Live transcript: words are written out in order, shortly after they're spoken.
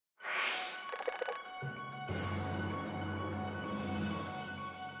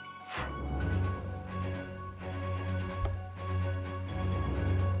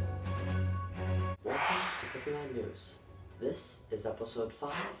Pickyman News. This is episode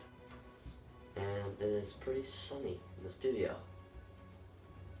 5, and it is pretty sunny in the studio.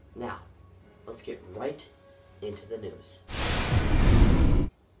 Now, let's get right into the news.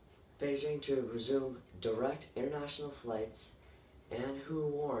 Beijing to resume direct international flights, and WHO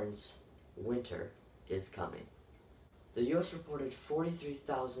warns winter is coming. The U.S. reported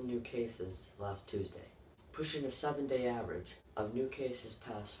 43,000 new cases last Tuesday, pushing a 7-day average of new cases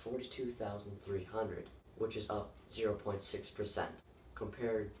past 42,300, which is up 0.6%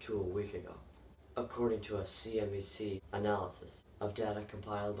 compared to a week ago, according to a CNBC analysis of data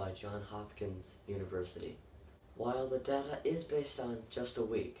compiled by Johns Hopkins University. While the data is based on just a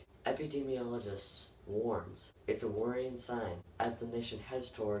week, epidemiologists warns it's a worrying sign as the nation heads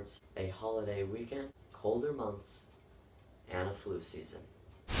towards a holiday weekend, colder months, and a flu season.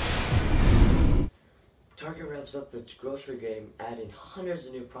 Target revs up its grocery game, adding hundreds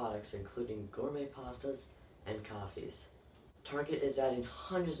of new products including gourmet pastas and coffees. Target is adding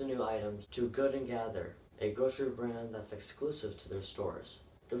hundreds of new items to Good & Gather, a grocery brand that's exclusive to their stores.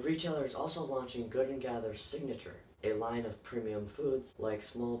 The retailer is also launching Good & Gather Signature, a line of premium foods like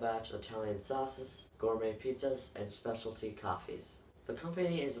small batch Italian sauces, gourmet pizzas, and specialty coffees. The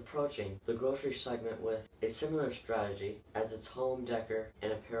company is approaching the grocery segment with a similar strategy as its home decor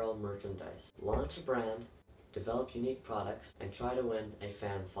and apparel merchandise. Launch a brand, develop unique products, and try to win a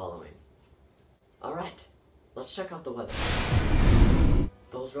fan following. Alright, let's check out the weather.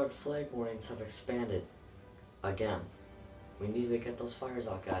 Those red flag warnings have expanded again. We need to get those fires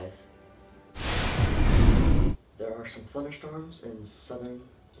out, guys. There are some thunderstorms in southern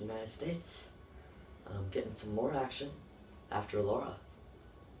United States. Getting some more action after Laura.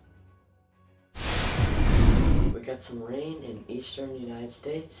 We got some rain in eastern United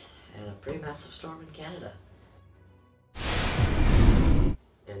States and a pretty massive storm in Canada.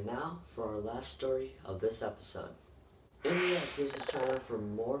 And now for our last story of this episode. India accuses China for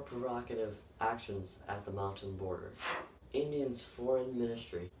more provocative actions at the mountain border. India's foreign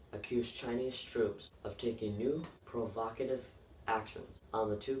ministry accused Chinese troops of taking new provocative actions on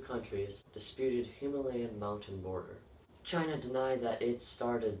the two countries' disputed Himalayan mountain border. China denied that it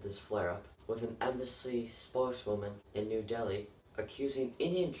started this flare-up, with an embassy spokeswoman in New Delhi accusing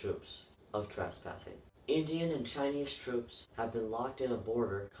Indian troops of trespassing. Indian and Chinese troops have been locked in a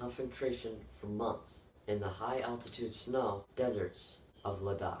border confrontation for months in the high-altitude snow deserts of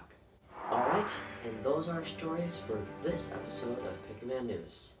Ladakh. Alright, and those are our stories for this episode of Pickyman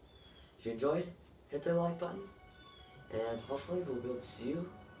News. If you enjoyed, hit the like button, and hopefully we'll be able to see you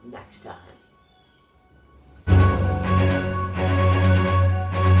next time.